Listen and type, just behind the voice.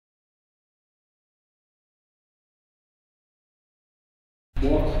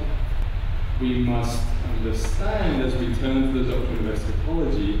what we must understand as we turn to the doctrine of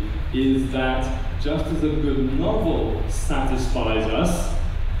eschatology is that just as a good novel satisfies us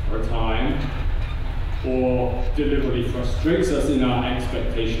for a time, or deliberately frustrates us in our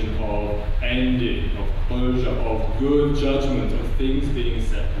expectation of ending, of closure, of good judgment, of things being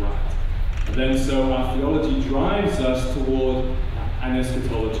set right, and then so our theology drives us toward an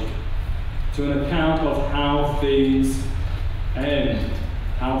eschatology, to an account of how things end,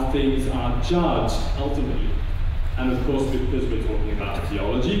 how things are judged ultimately. And of course, because we're talking about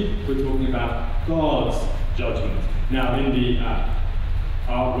theology, we're talking about God's judgment. Now, in the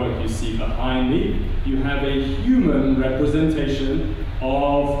artwork you see behind me, you have a human representation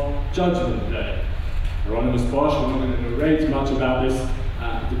of Judgment Day. Hieronymus Bosch, we're not going to narrate much about this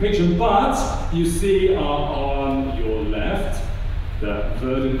depiction, but you see on your left the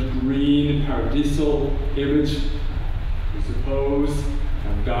verdant green paradisal image, we suppose,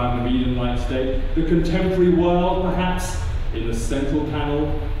 Garden of Eden-like state, the contemporary world perhaps in the central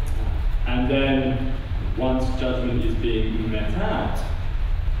panel, and then once judgment is being met out,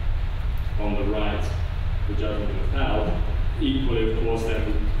 on the right, the judgment of hell, equally of course then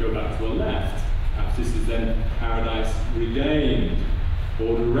we go back to the left. Perhaps this is then paradise regained,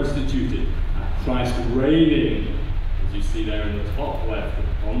 order restituted, Christ reigning, as you see there in the top left,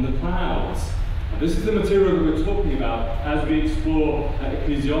 on the clouds. This is the material that we're talking about as we explore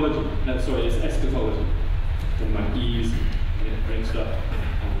ecclesiology, it's eschatology. From my E's, it brings up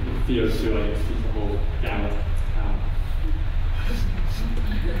Theology, I guess, the whole gamut.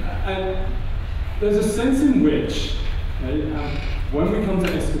 And there's a sense in which, when we come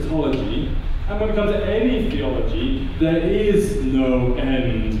to eschatology, and when we come to any theology, there is no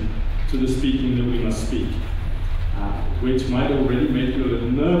end to the speaking that we must speak, which might already make you a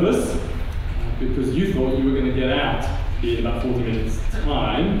little nervous, because you thought you were going to get out in about 40 minutes'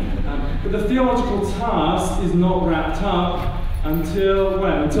 time. But the theological task is not wrapped up until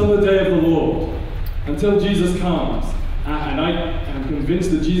when? Until the day of the Lord, until Jesus comes. And I am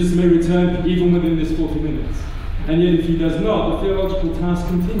convinced that Jesus may return even within this 40 minutes. And yet if he does not, the theological task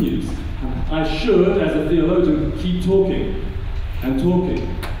continues. I should, as a theologian, keep talking and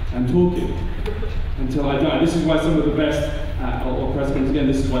talking and talking until I die. This is why some of the best, or perhaps again,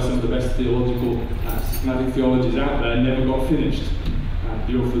 this is why some of the best theological, systematic theologies out there never got finished.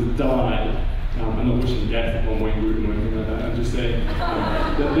 The authors died. I'm not wishing death upon Wayne Grudem or anything like that. I'm just saying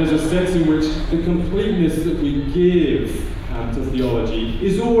that there's a sense in which the completeness that we give to theology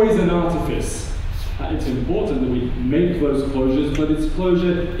is always an artifice. It's important that we make those closures, but it's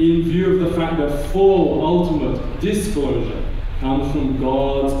closure in view of the fact that full, ultimate disclosure comes from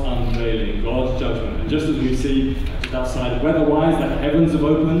God's unveiling, God's judgment. And just as we see just outside weather-wise that heavens have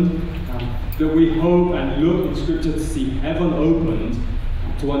opened, that we hope and look in Scripture to see heaven opened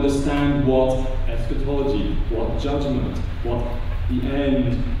to understand what eschatology, what judgment, what the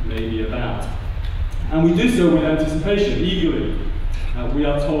end may be about. And we do so with anticipation, eagerly. We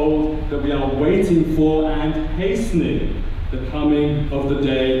are told that we are waiting for and hastening the coming of the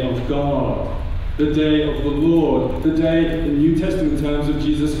day of God, the day of the Lord, the day, in New Testament terms, of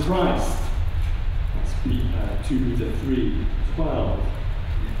Jesus Christ. That's 2 Peter 3:12.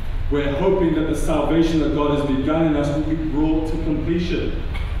 We're hoping that the salvation that God has begun in us will be brought to completion.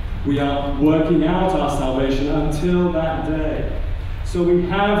 We are working out our salvation until that day. So we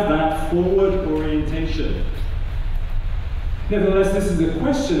have that forward orientation. Nevertheless, this is a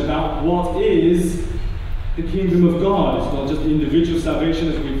question about what is the kingdom of God. It's not just individual salvation,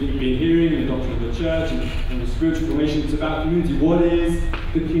 as we've been hearing in the doctrine of the church and the spiritual formation. It's about community. What is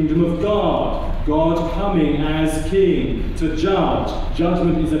the kingdom of God? God coming as king to judge.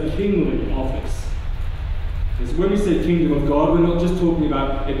 Judgment is a kingly office. So when we say kingdom of God, we're not just talking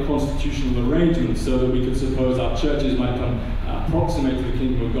about a constitutional arrangement so that we could suppose our churches might come approximate to the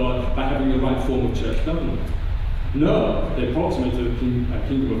kingdom of God by having the right form of church government. No, they approximate to the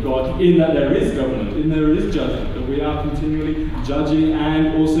kingdom of God in that there is government, in there is judgment, that we are continually judging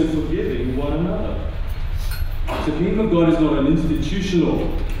and also forgiving one another. So the kingdom of God is not an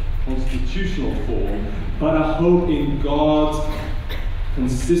institutional, constitutional form, but a hope in God's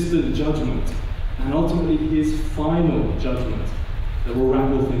consistent judgment, and ultimately his final judgment that will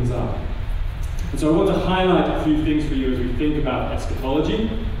wrap all things up. And so I want to highlight a few things for you as we think about eschatology.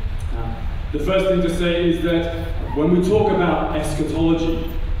 The first thing to say is that when we talk about eschatology,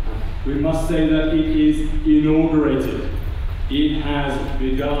 we must say that it is inaugurated. It has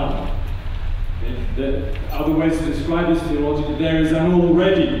begun. The other ways to describe this theologically, there is an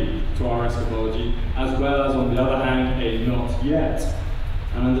already to our eschatology, as well as, on the other hand, a not yet.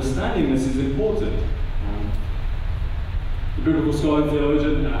 And understanding this is important. The biblical scholar and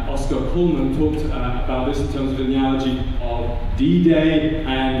theologian Oscar Cullmann talked about this in terms of an analogy of D-Day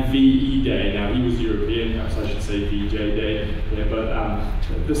and VE Day. Now, he was European, perhaps I should say VJ Day, yeah,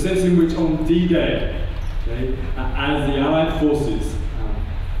 but the sense in which on D-Day, okay, as the Allied forces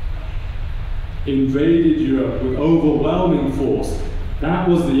invaded Europe with overwhelming force, that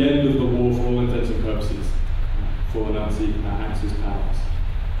was the end of the war for all intents and purposes for the Nazi Axis powers.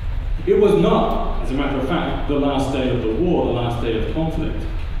 It was not, as a matter of fact, the last day of the war, the last day of conflict.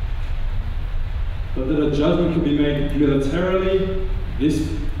 But that a judgment could be made militarily, this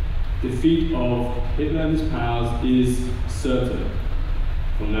defeat of Hitler and his powers is certain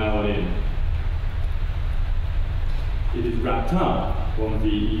from now on in. It is wrapped up on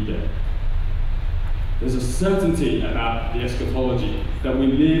VE Day. There's a certainty about the eschatology that we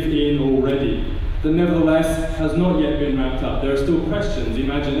live in already, that nevertheless has not yet been wrapped up. There are still questions,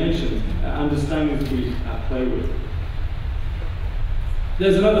 imaginations, understandings we play with.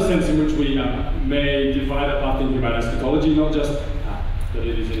 There's another sense in which we may divide up our thinking about eschatology, not just that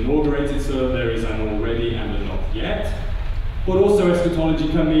it is inaugurated, so there is an already and a not yet, but also eschatology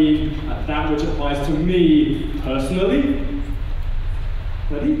can mean that which applies to me personally,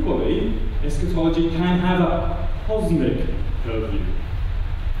 but equally, eschatology can have a cosmic purview.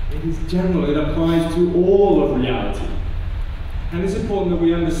 It is general, it applies to all of reality. And it's important that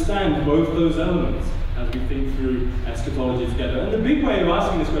we understand both those elements as we think through eschatology together. And the big way of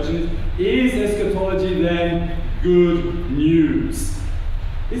asking this question is eschatology then good news?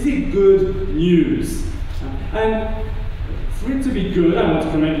 Is it good news? And for it to be good, I want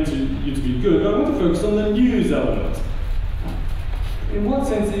to commend you to be good, but I want to focus on the news element. In what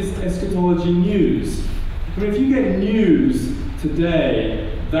sense is eschatology news? I mean, if you get news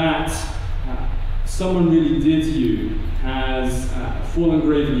today that someone really dear to you has fallen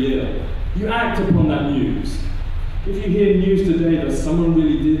gravely ill, you act upon that news. If you hear news today that someone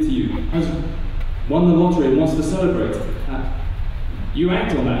really dear to you has won the lottery and wants to celebrate, you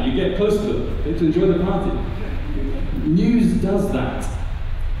act on that, you get close to them, to enjoy the party. News does that.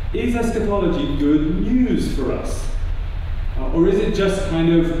 Is eschatology good news for us? Or is it just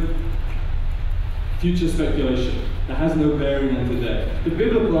kind of future speculation that has no bearing on today? The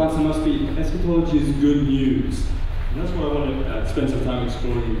biblical answer must be eschatology is good news. And that's what I want to spend some time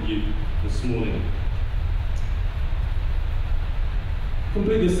exploring with you this morning.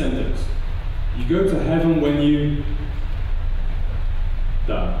 Complete this sentence. You go to heaven when you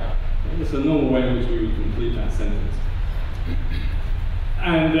die. That's a normal way in which we would complete that sentence.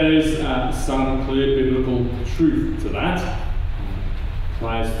 And there is some clear biblical truth to that.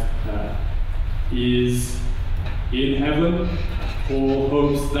 Christ is in heaven. Paul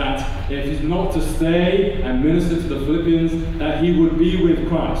hopes that if he's not to stay and minister to the Philippians, that he would be with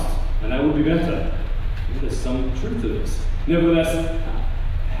Christ, and that would be better. There's some truth to this. Nevertheless,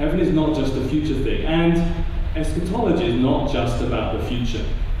 heaven is not just a future thing, and eschatology is not just about the future.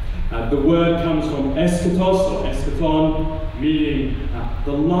 The word comes from eschatos or eschaton, meaning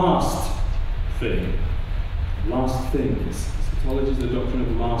the last thing. Last things. Eschatology is the doctrine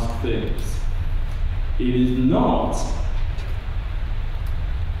of last things. It is not,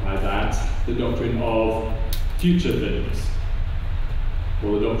 by that, the doctrine of future things,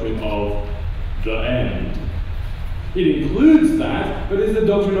 or the doctrine of the end. It includes that, but it's the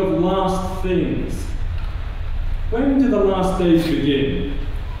doctrine of last things. When do the last days begin?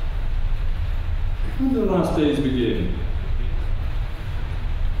 When do the last days begin?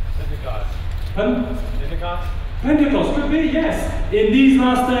 Pentecost. Pardon? Pentecost? Pentecost could be, yes. In these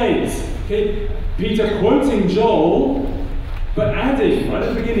last days. Okay? Peter quoting Joel, but adding right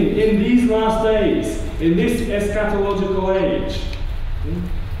at the beginning, in these last days, in this eschatological age. Okay?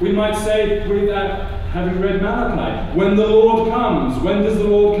 We might say, with having read Malachi, when the Lord comes. When does the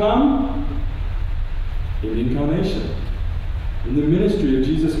Lord come? In the incarnation. In the ministry of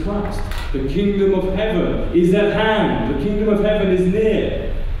Jesus Christ. The kingdom of heaven is at hand. The kingdom of heaven is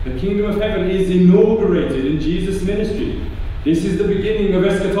near. The kingdom of heaven is inaugurated in Jesus' ministry. This is the beginning of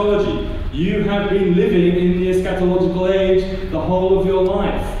eschatology. You have been living in the eschatological age the whole of your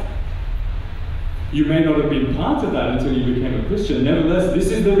life. You may not have been part of that until you became a Christian. Nevertheless,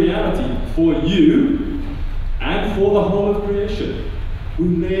 this is the reality for you and for the whole of creation who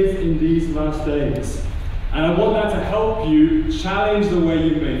live in these last days. And I want that to help you challenge the way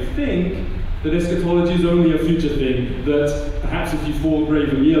you may think that eschatology is only a future thing, that perhaps if you fall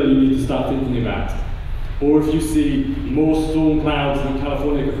gravely ill, you need to start thinking about. Or if you see more storm clouds than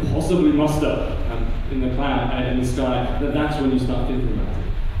California could possibly muster in the sky, that's when you start thinking about it.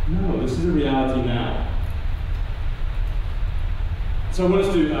 No, this is a reality now. So I want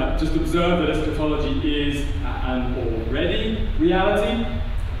us to just observe that eschatology is an already reality,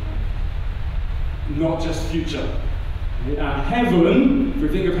 not just future. Heaven, if we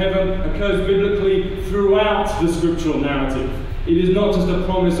think of heaven, occurs biblically throughout the scriptural narrative. It is not just a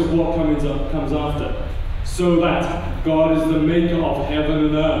promise of what comes after. So that God is the maker of heaven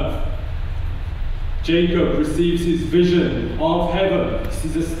and earth. Jacob receives his vision of heaven. He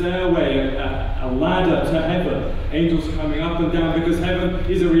sees a stairway, a ladder to heaven. Angels coming up and down because heaven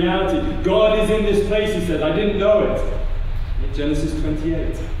is a reality. God is in this place, he said. I didn't know it. In Genesis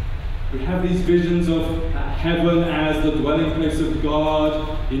 28. We have these visions of heaven as the dwelling place of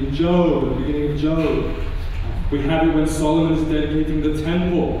God in Job, at the beginning of Job. We have it when Solomon is dedicating the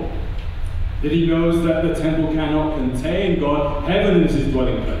temple. That he knows that the temple cannot contain God. Heaven is his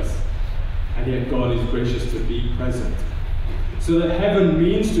dwelling place. And yet God is gracious to be present. So that heaven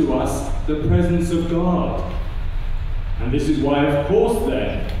means to us the presence of God. And this is why, of course,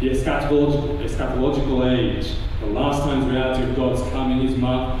 then, the eschatological age, the last time's reality of God's coming, is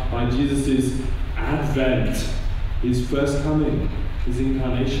marked by Jesus' advent, his first coming, his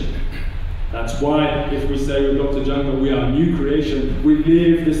incarnation. That's why, if we say with Dr. Jung that we are a new creation, we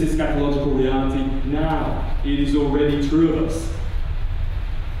live this eschatological reality now. It is already true of us.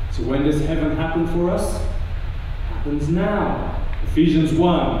 So when does heaven happen for us? It happens now. Ephesians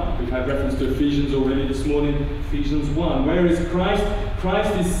 1. We've had reference to Ephesians already this morning. Ephesians 1. Where is Christ?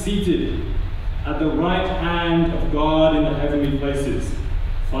 Christ is seated at the right hand of God in the heavenly places,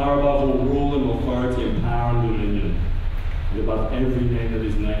 far above all rule and authority and power and dominion, and above every name that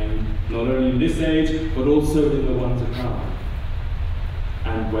is named, not only in this age, but also in the one to come.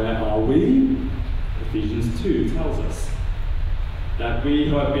 And where are we? Ephesians 2 tells us that we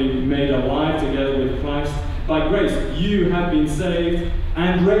who have been made alive together with Christ, by grace you have been saved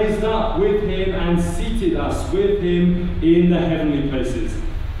and raised up with him and seated us with him in the heavenly places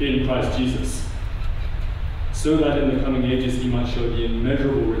in Christ Jesus, so that in the coming ages he might show the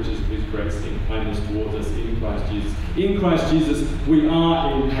immeasurable riches of his grace in kindness towards us in Christ Jesus. In Christ Jesus we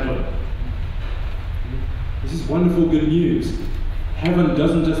are in heaven. This is wonderful good news. Heaven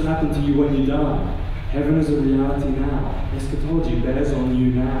doesn't just happen to you when you die. Heaven is a reality now. Eschatology bears on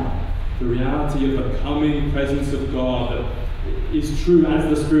you now. The reality of the coming presence of God that is true as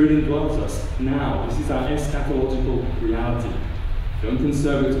the Spirit indwells us now. This is our eschatological reality. Don't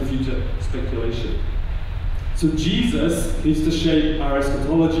conserve it to future speculation. So Jesus is to shape our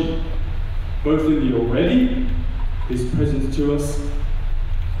eschatology, both in the already, his presence to us,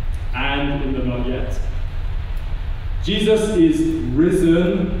 and in the not yet. Jesus is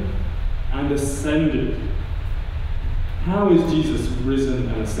risen and ascended. How is Jesus risen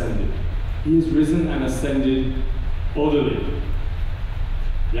and ascended? He is risen and ascended bodily.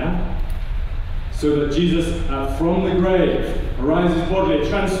 Yeah? So that Jesus, from the grave, arises bodily,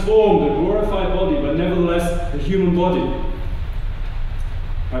 transformed, a glorified body, but nevertheless a human body.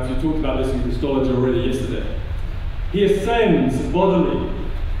 Perhaps we talked about this in Christology already yesterday. He ascends bodily.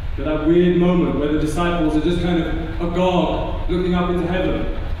 To that weird moment where the disciples are just kind of agog, looking up into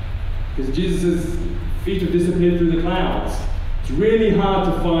heaven. Because Jesus' feet have disappeared through the clouds. It's really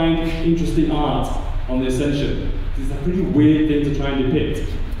hard to find interesting art on the ascension. It's a pretty weird thing to try and depict.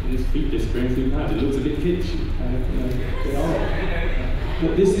 And his feet disappearing through the clouds. It looks a bit kitschy, kind of, a bit odd.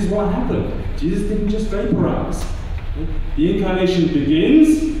 But this is what happened. Jesus didn't just vaporize. The incarnation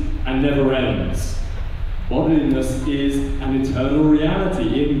begins and never ends. Bodiliness is an eternal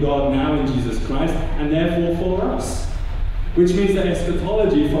reality in God now in Jesus Christ, and therefore for us. Which means that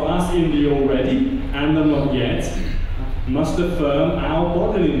eschatology for us in the already and the not yet must affirm our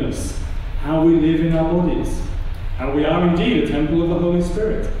bodiliness, how we live in our bodies, how we are indeed a temple of the Holy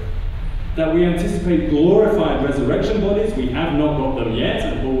Spirit, that we anticipate glorified resurrection bodies. We have not got them yet,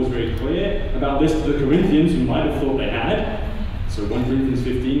 and Paul was very clear about this to the Corinthians who might have thought they had. So 1 Corinthians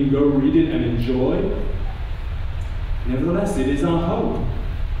 15, go read it and enjoy. Nevertheless, it is our hope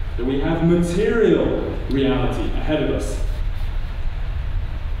that we have material reality ahead of us.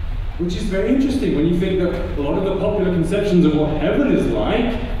 Which is very interesting when you think that a lot of the popular conceptions of what heaven is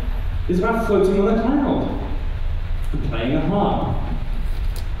like is about floating on a cloud and playing a harp,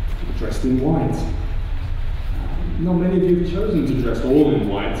 dressed in white. Not many of you have chosen to dress all in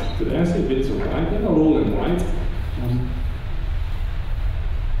white today. I say bits of white, they're not all in white.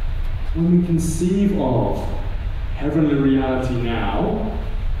 When we conceive of heavenly reality now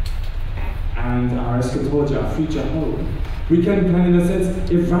and our eschatology, our future hope, we can kind of, in a sense,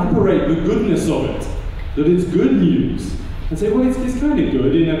 evaporate the goodness of it, that it's good news, and say, well, it's kind of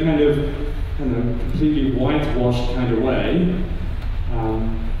good in a kind of completely whitewashed kind of way.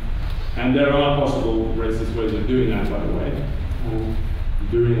 And there are possible racist ways of doing that, by the way.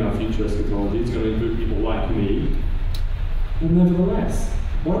 during our future eschatology. It's going to include people like me. But nevertheless,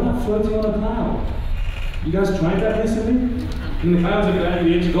 what about floating on a cloud? You guys tried that recently? In the clouds are going to be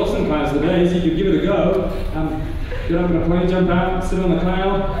the introduction clouds today, so you could give it a go. Get up in a plane, jump out, sit on the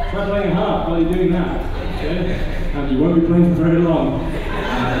cloud, try playing a harp while you're doing that. Okay? And you won't be playing for very long.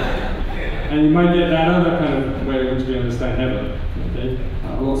 And you might get that other kind of way in which we understand heaven. Okay?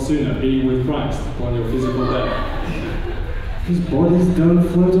 A lot sooner, being with Christ on your physical day. Because bodies don't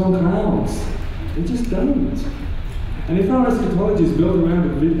float on clouds. They just don't. And if our eschatology is built around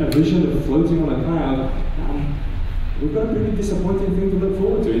a vision of floating on a cloud, we've got a pretty disappointing thing to look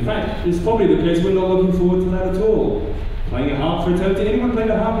forward to. In fact, it's probably the case we're not looking forward to that at all. Playing a harp for eternity. Anyone playing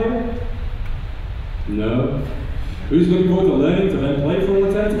a harp here? No. Who's looking forward to learning to then play for all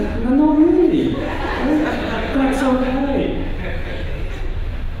eternity? No, not really. That's okay.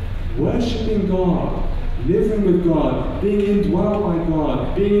 Worshipping God, living with God, being indwelt by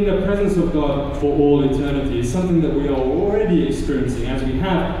God, being in the presence of God for all eternity is something that we are already experiencing as we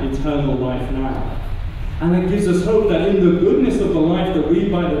have eternal life now. And it gives us hope that in the goodness of the life that we,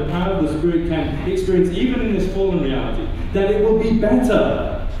 by the power of the Spirit, can experience even in this fallen reality, that it will be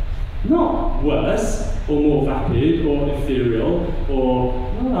better, not worse, or more vapid, or ethereal, or,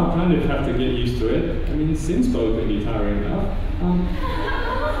 well, I'll kind of have to get used to it. I mean, sin's both can be tiring enough.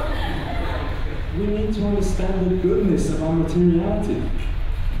 We need to understand the goodness of our materiality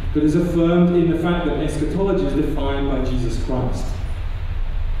that is affirmed in the fact that eschatology is defined by Jesus Christ.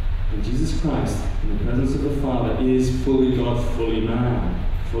 And Jesus Christ, in the presence of the Father, is fully God, fully man,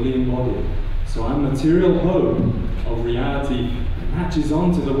 fully embodied. So our material hope of reality matches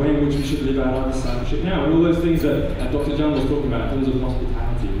on to the way in which we should live out our discipleship now. And all those things that Dr. John was talking about in terms of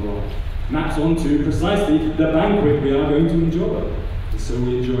hospitality and all, maps onto precisely the banquet we are going to enjoy. And so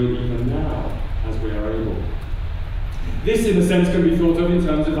we enjoy it even now, as we are able. This, in a sense, can be thought of in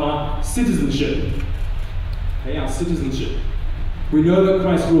terms of our citizenship. Okay, our citizenship. We know that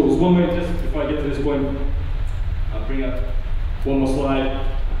Christ rules. One way, just before I get to this point, I'll bring up one more slide.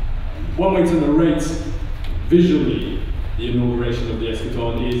 One way to narrate visually the inauguration of the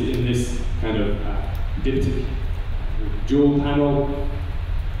eschatology is in this kind of diptych, dual panel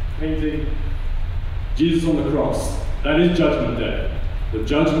painting. Jesus on the cross. That is Judgment Day. The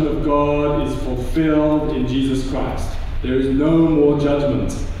judgment of God is fulfilled in Jesus Christ. There is no more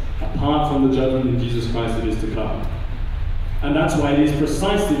judgment apart from the judgment in Jesus Christ that is to come. And that's why it is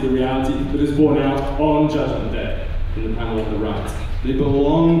precisely the reality that is borne out on Judgment Day in the panel on the right. They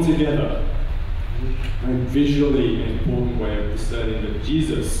belong together. A visually important way of discerning that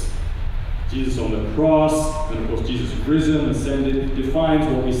Jesus on the cross, and of course Jesus risen, ascended, defines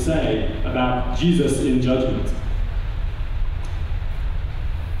what we say about Jesus in judgment.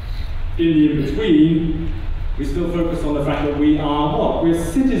 In the in-between, we still focus on the fact that we are what? We're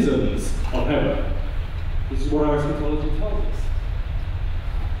citizens of heaven. This is what our eschatology tells us.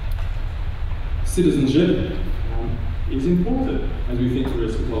 Citizenship is important as we think through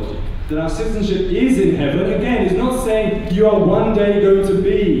eschatology. That our citizenship is in heaven, again, is not saying you are one day going to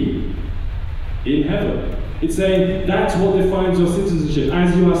be in heaven. It's saying that's what defines your citizenship.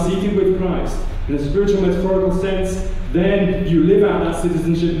 As you are seated with Christ, in a spiritual metaphorical sense, then you live out that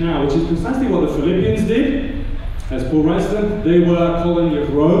citizenship now, which is precisely what the Philippians did. As Paul writes to them, they were a colony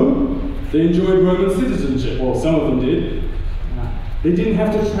of Rome. They enjoyed Roman citizenship, or some of them did. They didn't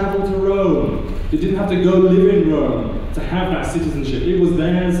have to travel to Rome. They didn't have to go live in Rome to have that citizenship. It was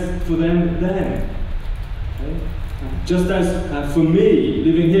theirs for them then. Okay? Just as for me,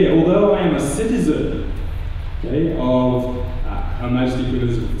 living here, although I am a citizen, okay, of Her Majesty Queen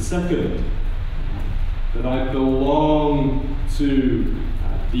Elizabeth II, that I belong to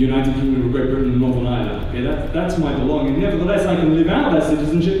the United Kingdom of Great Britain and Northern Ireland. Okay, that's my belonging. Nevertheless, I can live out that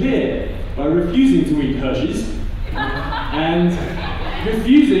citizenship here by refusing to eat Hershey's and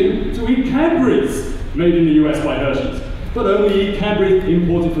refusing to eat Cadbury's made in the US by Hershey's, but only eat Cadbury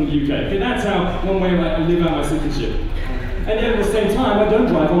imported from the UK. Okay, that's how one way I live out my citizenship. And yet at the same time, I don't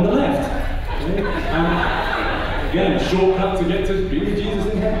drive on the left. Okay? Again, a shortcut to get to be with Jesus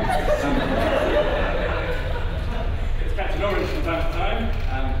in heaven. Orange from time to time.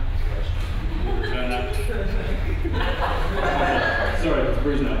 Return that. Sorry, it's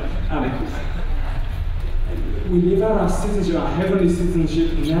bruised now. We live out our citizenship, our heavenly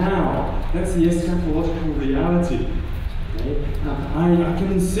citizenship now. That's the eschatological reality. Okay? I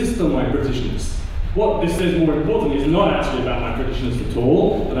can insist on my Britishness. What this says more importantly is not actually about my Britishness at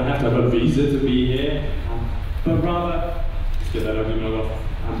all, that I have to have a visa to be here, but rather, let's get that ugly mug off,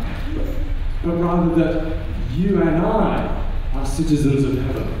 but rather that you and I are citizens of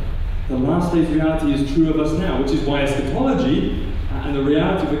heaven. The last day's reality is true of us now, which is why eschatology and the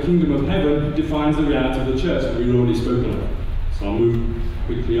reality of the kingdom of heaven defines the reality of the church that we've already spoken of. So I'll move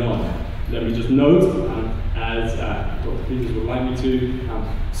quickly on. Let me just note, as Dr. Peters would like me to,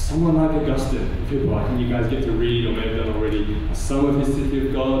 someone like Augustine, I think you guys get to read, or may have done already, some of his City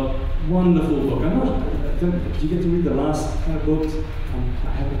of God, wonderful book. Do you get to read the last books?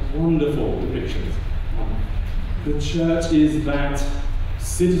 I have wonderful depictions. The church is that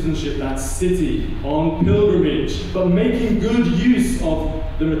citizenship, that city on pilgrimage, but making good use of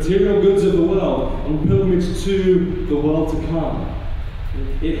the material goods of the world on pilgrimage to the world to come.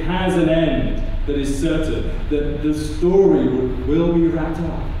 It has an end that is certain, that the story will be wrapped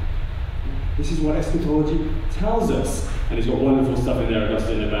up. This is what eschatology tells us. And it's got wonderful stuff in there,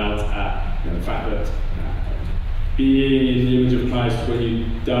 Augustine, about the fact that being in the image of Christ when you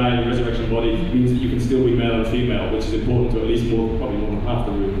die in a resurrection body means that you can still be male and female, which is important to at least probably more than half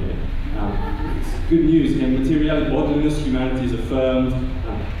the room here. It's good news. In materiality, bodiless humanity is affirmed.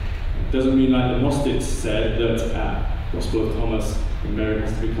 It doesn't mean, like the Gnostics said, that Gospel of Thomas, Mary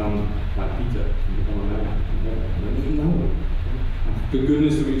has to become like Peter and become a man. No. The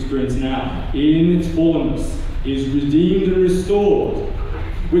goodness that we experience now, in its fallenness, is redeemed and restored,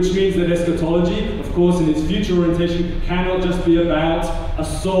 which means that eschatology, of course, in its future orientation, cannot just be about a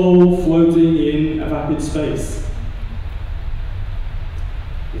soul floating in a vapid space.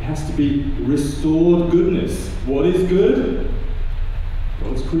 It has to be restored goodness. What is good?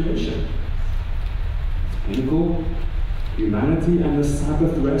 God's creation. Its pinnacle, humanity, and the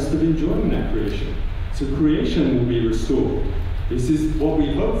Sabbath rest of enjoying that creation. So creation will be restored. This is what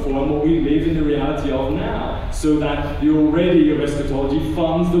we hope for and what we live in the reality of now, so that the already of eschatology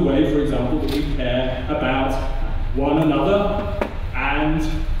funds the way, for example, that we care about one another and,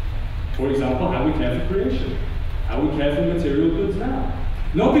 for example, how we care for creation, how we care for material goods now.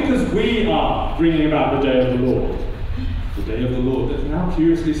 Not because we are bringing about the day of the Lord. The day of the Lord that's now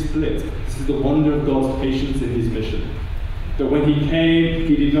curiously split. This is the wonder of God's patience in his mission. That when he came,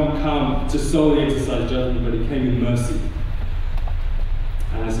 he did not come to solely exercise judgment, but he came in mercy.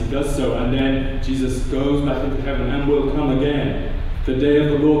 And as he does so, and then Jesus goes back into heaven and will come again. The day of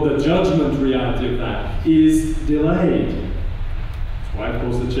the Lord, the judgment reality of that, is delayed. That's why, of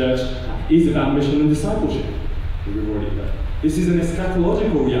course, the church is about mission and discipleship, that we've already heard. This is an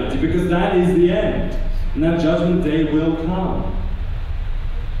eschatological reality, because that is the end. And that judgment day will come.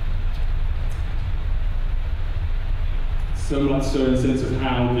 So much so in the sense of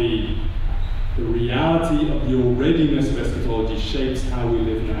how the reality of the alreadiness of eschatology shapes how we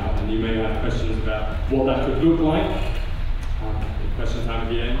live now. And you may have questions about what that could look like. Question time at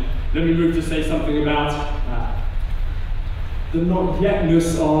the end. Let me move to say something about the not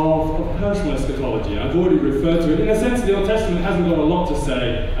yetness of personal eschatology. I've already referred to it. In a sense, the Old Testament hasn't got a lot to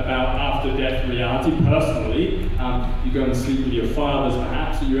say about after-death reality personally. You go and sleep with your fathers,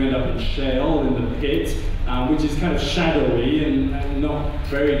 perhaps, or you end up in Sheol, in the pit, which is kind of shadowy and not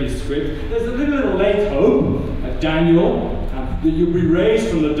very descriptive. There's a little late hope, Daniel, that you'll be raised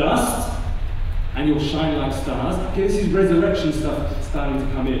from the dust and you'll shine like stars. Okay, this is resurrection stuff starting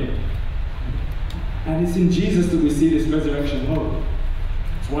to come in. And it's in Jesus that we see this resurrection hope.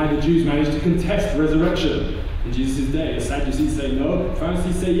 That's why the Jews managed to contest resurrection in Jesus' day. The Sadducees say no, the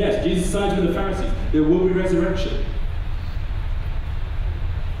Pharisees say yes. Jesus sides with the Pharisees. There will be resurrection.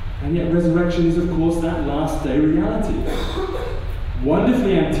 And yet resurrection is, of course, that last day reality.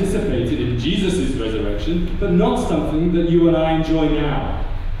 Wonderfully anticipated in Jesus' resurrection, but not something that you and I enjoy now.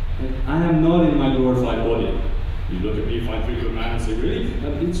 I am not in my glorified body. You look at me, fine figure of man, and say, really?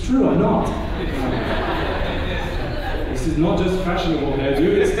 It's true, I'm not. This is not just fashionable hairdo,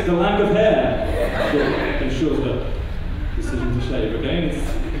 it's the lack of hair that ensures the decision to shave, okay?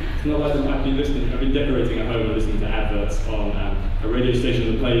 It's not like I've been decorating at home and listening to adverts on a radio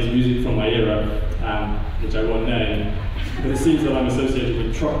station that plays music from my era, which I won't name, but it seems that I'm associated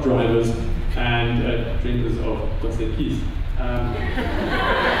with truck drivers and drinkers of Dos Equis.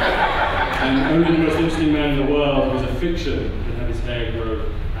 And only the most interesting man in the world was a fiction that had his hair grow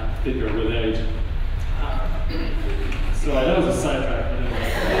thicker with age. Sorry, that was a sidetrack.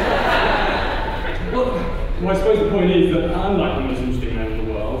 Well, I suppose the point is that unlike the most interesting man in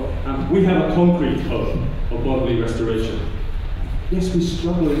the world, we have a concrete hope of bodily restoration. Yes, we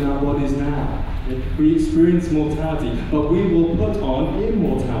struggle in our bodies now. We experience mortality, but we will put on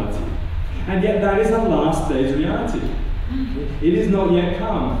immortality. And yet that is a last day's reality. It is not yet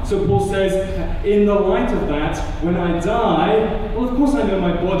come. So Paul says, in the light of that, when I die, well, of course I know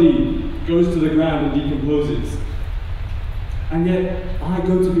my body goes to the ground and decomposes. And yet, I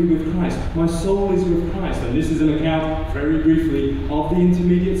go to be with Christ. My soul is with Christ. And this is an account, very briefly, of the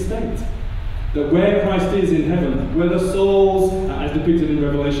intermediate state. That where Christ is in heaven, where the souls, as depicted in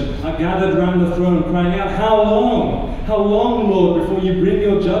Revelation, are gathered round the throne, crying out, "How long? How long, Lord, before you bring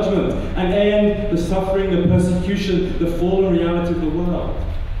your judgment and end the suffering, the persecution, the fallen reality of the world?"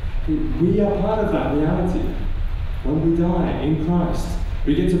 We are part of that reality. When we die in Christ,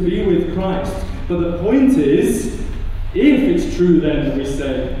 we get to be with Christ. But the point is, if it's true then that we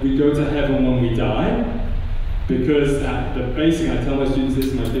say we go to heaven when we die, because the basic, I tell my students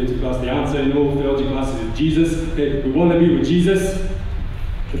this in my theology class, the answer in all theology classes is Jesus. Okay, we want to be with Jesus.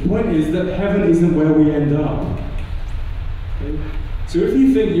 The point is that heaven isn't where we end up. Okay? So if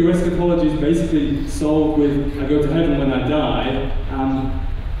you think your eschatology is basically solved with I go to heaven when I die,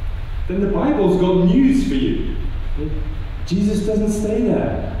 then the Bible's got news for you. Okay? Jesus doesn't stay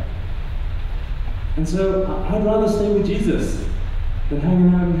there. And so I'd rather stay with Jesus than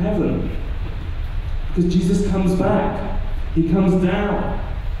hanging out in heaven. Because Jesus comes back. He comes down.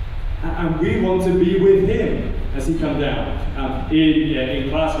 And we want to be with him as he comes down. In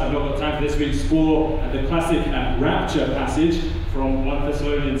class, I've not got time for this, we explore the classic rapture passage from 1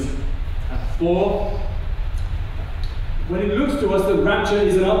 Thessalonians 4. When it looks to us that rapture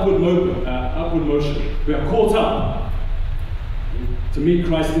is an upward motion. We are caught up to meet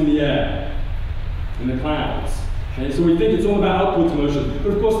Christ in the air, in the clouds. Okay, so we think it's all about upward motion.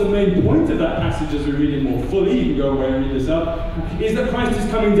 But of course the main point of that passage, as we read it more fully, you can go away and read this up, is that Christ is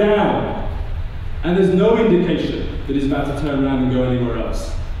coming down. And there's no indication that he's about to turn around and go anywhere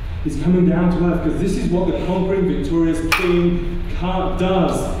else. He's coming down to earth because this is what the conquering, victorious king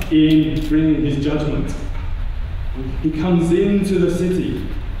does in bringing his judgment. He comes into the city,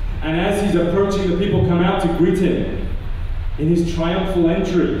 and as he's approaching, the people come out to greet him in his triumphal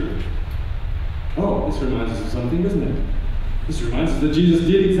entry. Oh, this reminds us of something, doesn't it? This reminds us that Jesus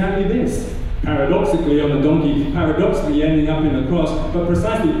did exactly this. Paradoxically on the donkey, paradoxically ending up in the cross, but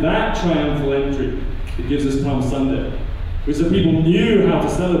precisely that triumphal entry that gives us Palm Sunday, which the people knew how to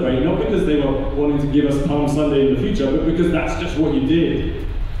celebrate, not because they were wanting to give us Palm Sunday in the future, but because that's just what you did.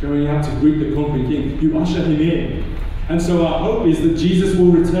 Going out to greet the conquering king, you usher him in. And so our hope is that Jesus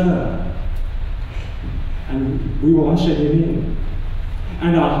will return, and we will usher him in.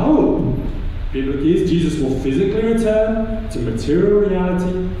 And our hope, biblically, is Jesus will physically return to material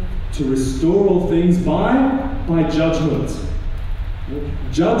reality, to restore all things by judgment.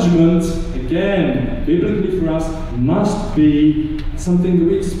 Judgment, again, biblically for us, must be something that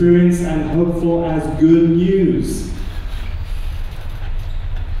we experience and hope for as good news.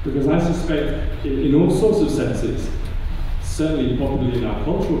 Because I suspect, in all sorts of senses, certainly popularly in our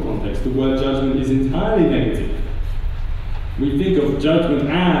cultural context, the word judgment is entirely negative. We think of judgment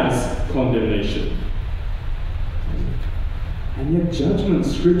as condemnation. And yet judgment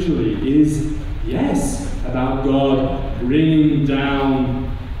scripturally is, yes, about God bringing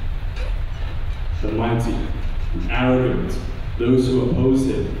down the mighty, the arrogant, those who oppose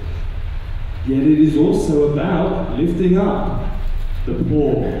him. Yet it is also about lifting up the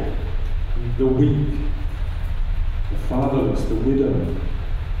poor, the weak, the fatherless, the widow,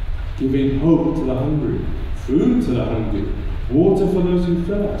 giving hope to the hungry, food to the hungry, water for those who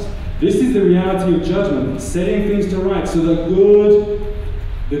thirst. This is the reality of judgment, setting things to right so that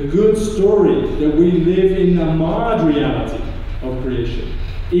the good story that we live in the marred reality of creation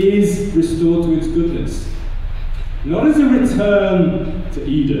is restored to its goodness. Not as a return to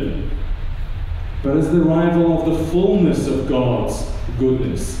Eden, but as the arrival of the fullness of God's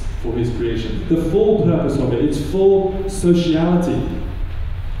goodness for his creation. The full purpose of it, its full sociality.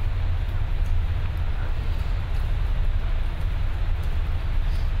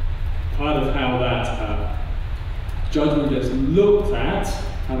 Part of how that judgment gets looked at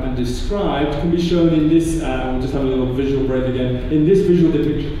and described can be shown in this, we'll just have a little visual break again, in this visual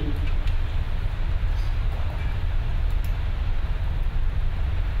depiction.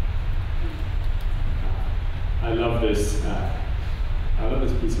 I love this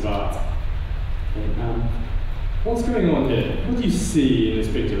piece of art. Okay, what's going on here? What do you see in this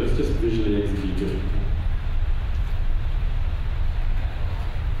picture? Let's just visually execute it.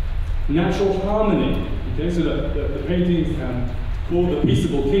 Natural harmony. Okay, so the painting's called The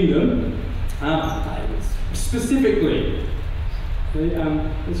Peaceable Kingdom. Specifically, okay,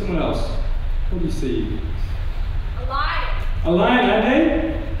 there's someone else. What do you see? A lion. A lion and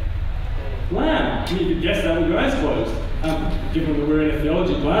a lamb. You could guess that with your eyes closed, given that we're in a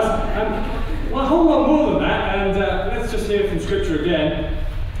theology class. Well, a whole lot more than that, and let's just hear from Scripture again.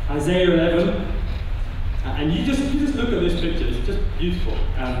 Isaiah 11. And you just look at this picture, it's just beautiful.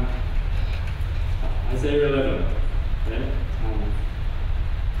 Isaiah 11. Okay?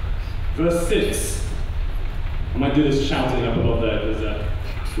 Verse 6. I might do this shouting up above there because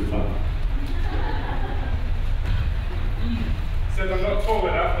it's too fun. Says I'm not tall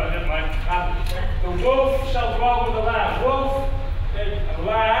enough, but never mind. The wolf shall dwell with the lamb. Wolf, a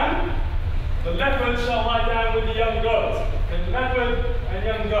lamb. The leopard shall lie down with the young goat. Okay, the leopard and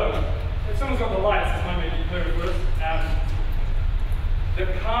young goat. If someone's got the lights, this might make it clearer for us. The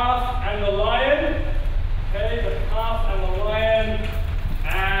calf and the lion. Okay, the calf and the lion.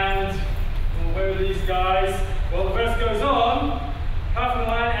 And where are these guys? Well, the verse goes on. Calf and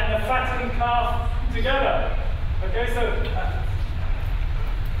lion and the fattened calf together. Okay, so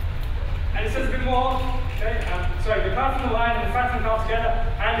and it says a bit more. Okay, the calf and the lion and the fattened calf together,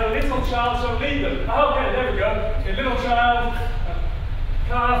 and a little child shall lead them. Oh, okay, there we go. A little child,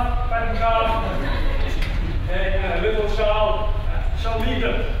 calf, fattened calf, okay, and a little child shall lead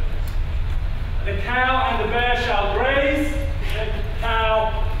them. The cow and the bear shall graze. Okay,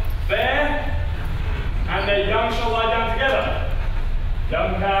 cow, bear, and their young shall lie down together.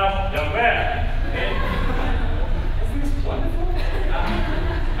 Young cow, young bear. Okay. Isn't this wonderful?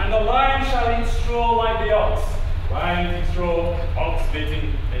 And the lion shall eat straw like the ox. Lion eating straw, ox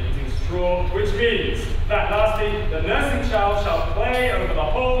eating straw, which means that lastly, the nursing child shall play over the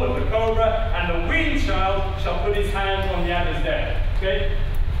hole of the cobra, and the weaned child shall put his hand on the adder's den. Okay?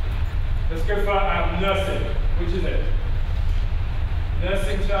 Let's go for nursing. Which is it?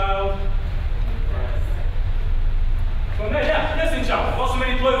 Nursing child. Well, no, yeah, nursing child. Lots of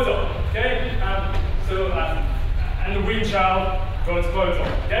many clothes on. Okay? And the weaned child got its clothes on.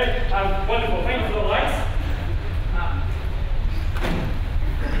 Okay? Wonderful. Thank you for the lights.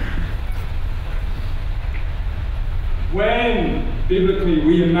 When biblically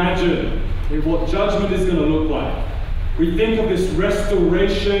we imagine what judgment is going to look like, we think of this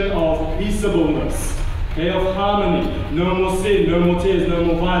restoration of peaceableness, okay, of harmony, no more sin, no more tears, no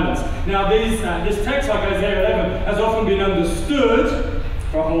more violence. Now this text, like Isaiah 11, has often been understood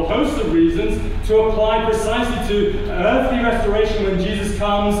for a whole host of reasons to apply precisely to earthly restoration when Jesus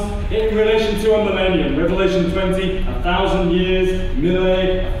comes in relation to a millennium. Revelation 20, 1,000 years,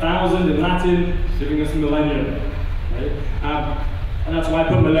 mille, 1,000 in Latin, giving us a millennium. Okay? And that's why I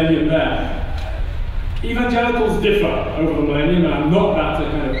put millennium there. Evangelicals differ over the millennium, and I'm not about to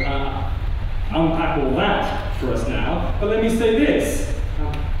kind of unpack all that for us now, but let me say this.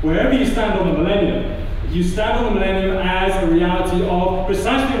 Wherever you stand on the millennium, you stand on the millennium as a reality of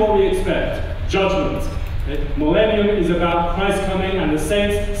precisely what we expect, judgment. Okay? Millennium is about Christ coming and the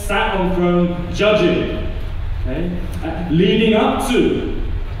saints sat on throne judging. Okay? Leading up to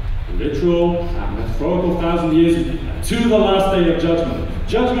literal, metaphorical 1,000 years to the last day of judgment.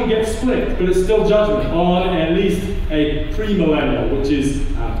 Judgment gets split, but it's still judgment on at least a pre-millennial, which is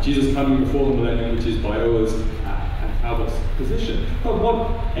Jesus coming before the millennium, which is Biola's and Campbell's position. But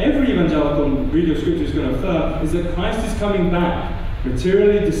what every evangelical reading of Scripture is going to affirm is that Christ is coming back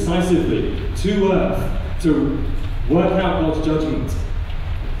materially, decisively to earth to work out God's judgment.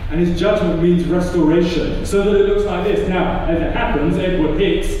 And his judgment means restoration, so that it looks like this. Now, as it happens, Edward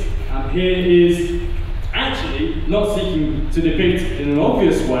Hicks here is actually not seeking to depict in an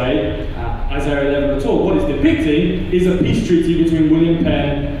obvious way Isaiah 11 at all. What it's depicting is a peace treaty between William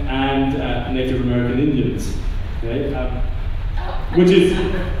Penn and Native American Indians. Okay? Which is,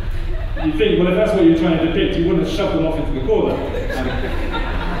 you think, well, if that's what you're trying to depict, you wouldn't have shoved them off into the corner.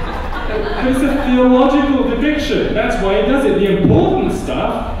 But it's a theological depiction. That's why it does it. The important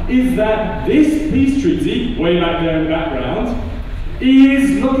stuff is that this peace treaty, way back there in the background,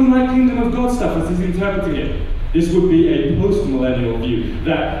 is looking like Kingdom of God stuff as he's interpreting it. This would be a post-millennial view,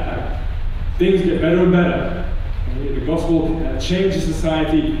 that things get better and better. Okay? The gospel changes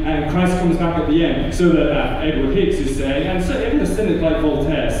society, and Christ comes back at the end. So that Edward Hicks is saying, and so even a cynic like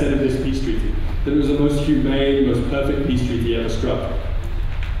Voltaire said of this peace treaty, that it was the most humane, most perfect peace treaty ever struck.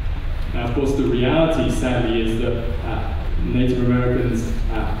 Now, of course, the reality, sadly, is that Native Americans,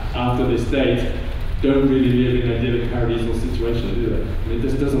 after this date, don't really live in an idyllic paradisal situation, do they? I mean, it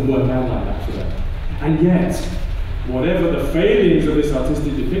just doesn't work out like that for them. And yet, whatever the failings of this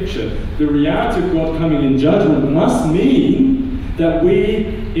artistic depiction, the reality of God coming in judgment must mean that we,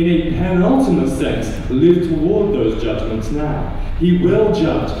 in a penultimate sense, live toward those judgments now. He will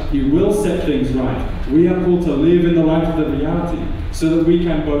judge. He will set things right. We are called to live in the light of the reality, so that we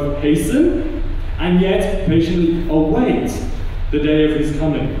can both hasten and yet patiently await the day of his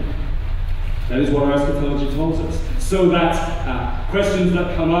coming. That is what our eschatology tells us. So that questions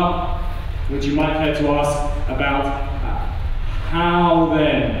that come up, which you might care to ask about how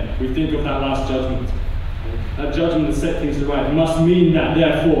then we think of that last judgment. That judgment that set things to right must mean that,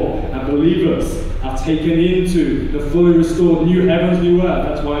 therefore, believers are taken into the fully restored new heavens, new earth.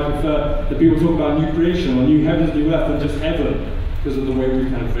 That's why I prefer that people talk about new creation or new heavens, new earth than just heaven, because of the way we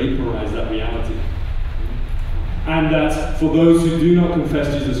kind of vaporize that reality. And that for those who do not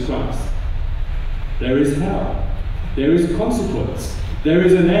confess Jesus Christ, there is hell, there is consequence, there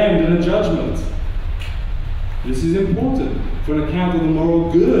is an end and a judgment. This is important for an account of the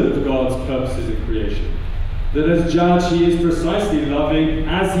moral good of God's purposes in creation. That as judge, he is precisely loving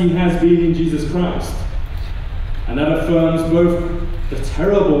as he has been in Jesus Christ. And that affirms both the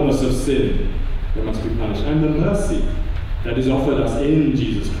terribleness of sin that must be punished and the mercy that is offered us in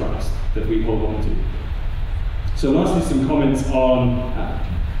Jesus Christ that we hold on to. So lastly, some comments on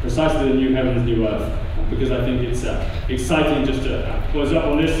precisely the new heavens, new earth, because I think it's exciting just to close up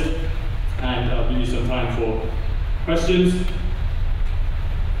on this, and I'll give you some time for questions.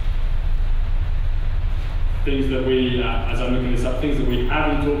 Things that we, as I'm looking this up, things that we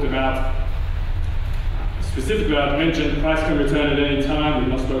haven't talked about. Specifically, I've mentioned Christ can return at any time.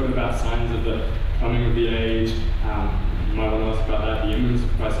 We've not spoken about signs of the coming of the age. You might want to ask about that, the imminence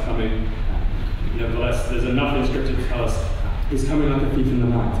of Christ coming. Nevertheless, there's enough in Scripture to tell us he's coming like a thief in the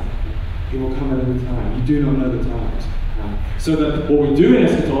night. He will come at any time. You do not know the times. So that what we do in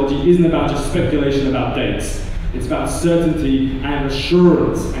eschatology isn't about just speculation about dates. It's about certainty and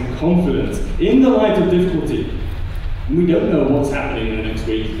assurance and confidence in the light of difficulty. We don't know what's happening in the next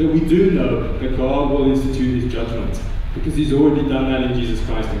week, but we do know that God will institute his judgment, because he's already done that in Jesus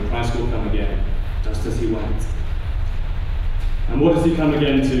Christ, and Christ will come again, just as he went. And what does he come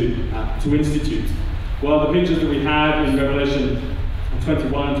again to institute? Well, the pictures that we have in Revelation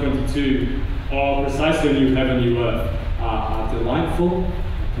 21 and 22 are precisely a new heaven, new earth, are delightful.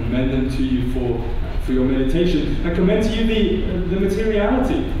 I commend them to you for your meditation. I commend to you the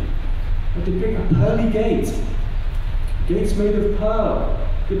materiality. I depict a pearly gate. Gates made of pearl.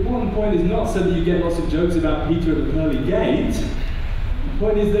 The important point is not so that you get lots of jokes about Peter at the pearly gate. The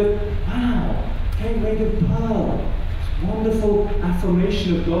point is that, wow, gate made of pearl. Wonderful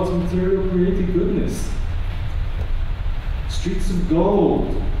affirmation of God's material created goodness. Streets of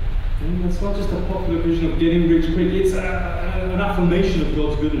gold. And that's not just a popular vision of getting rich quick, it's an affirmation of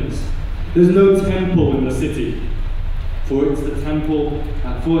God's goodness. There's no temple in the city, for its temple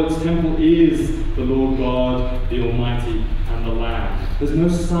is the Lord God, the Almighty, and the Lamb. There's no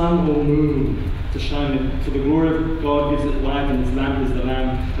sun or moon to shine it, for the glory of God gives it light, and its lamp is the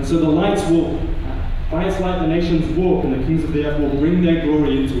Lamb. And so the lights will, by its light the nations walk, and the kings of the earth will bring their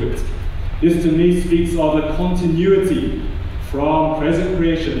glory into it. This to me speaks of a continuity from present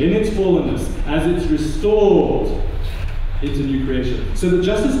creation in its fallenness as it's restored into new creation. So that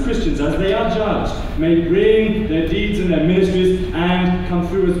just as Christians, as they are judged, may bring their deeds and their ministries and come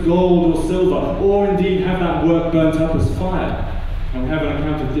through as gold or silver, or indeed have that work burnt up as fire, and we have an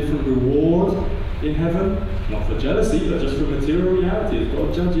account of different reward in heaven, not for jealousy, but just for material reality as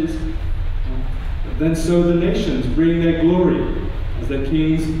God judges. Then so the nations bring their glory as their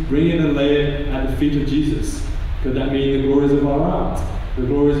kings bring it and lay it at the feet of Jesus. Could that mean the glories of our art, the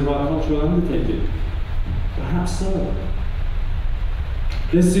glories of our cultural undertaking? Perhaps so.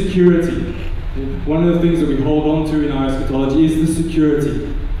 There's security. One of the things that we hold on to in our eschatology is the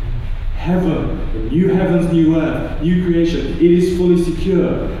security. Heaven, the new heavens, new earth, new creation, it is fully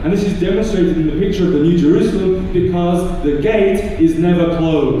secure. And this is demonstrated in the picture of the New Jerusalem because the gate is never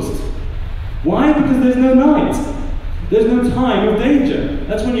closed. Why? Because there's no night. There's no time of danger.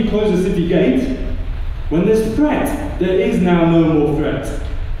 That's when you close a city gate. When there's threat, there is now no more threat.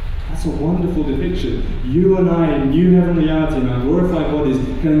 That's a wonderful depiction. You and I, in new heaven reality, in our glorified bodies,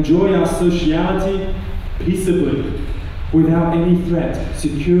 can enjoy our sociality peaceably, without any threat,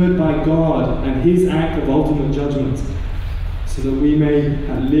 secured by God and his act of ultimate judgment, so that we may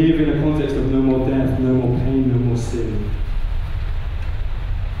live in a context of no more death, no more pain, no more sin.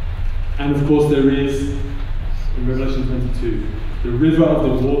 And of course there is, in Revelation 22, the river of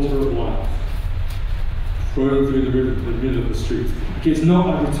the water of life, flowing through the middle of the street. Okay, it's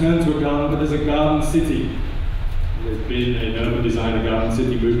not a return to a garden, but there's a garden city. There's been an urban design, a garden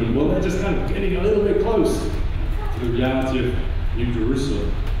city movement. Well, they're just kind of getting a little bit close to the reality of New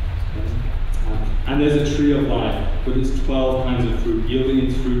Jerusalem. And there's a tree of life with its 12 kinds of fruit, yielding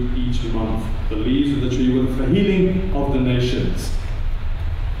its fruit each month. The leaves of the tree were for healing of the nations.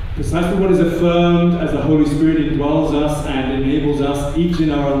 Precisely what is affirmed as the Holy Spirit indwells us and enables us, each in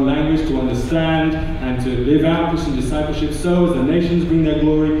our own language, to understand and to live out Christian discipleship. So as the nations bring their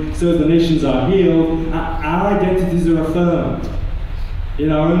glory, so as the nations are healed, our identities are affirmed in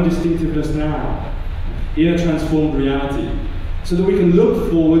our own distinctiveness now, in a transformed reality, so that we can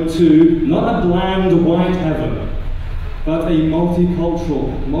look forward to not a bland white heaven, but a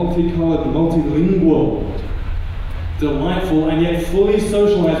multicultural, multicolored, multilingual, delightful, and yet fully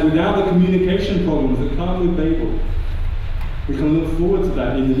socialized without the communication problems that come with Babel. We can look forward to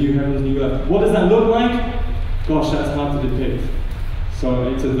that in the new heavens, new earth. What does that look like? Gosh, that's hard to depict.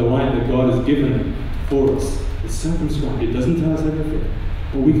 So it's a delight that God has given for us. It's circumscribed. It doesn't tell us everything.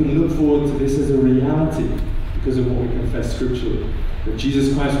 But we can look forward to this as a reality because of what we confess scripturally. That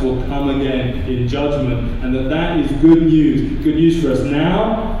Jesus Christ will come again in judgment, and that is good news. Good news for us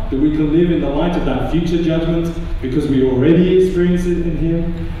now, that we can live in the light of that future judgment because we already experience it in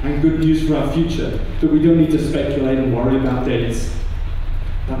Him, and good news for our future, that we don't need to speculate and worry about dates,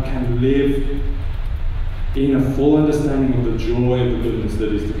 but can live in a full understanding of the joy of the goodness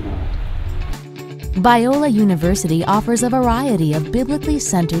that is to come. Biola University offers a variety of biblically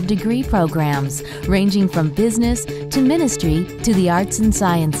centered degree programs, ranging from business to ministry to the arts and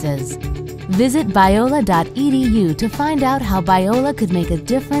sciences. Visit biola.edu to find out how Biola could make a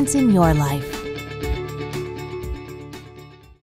difference in your life.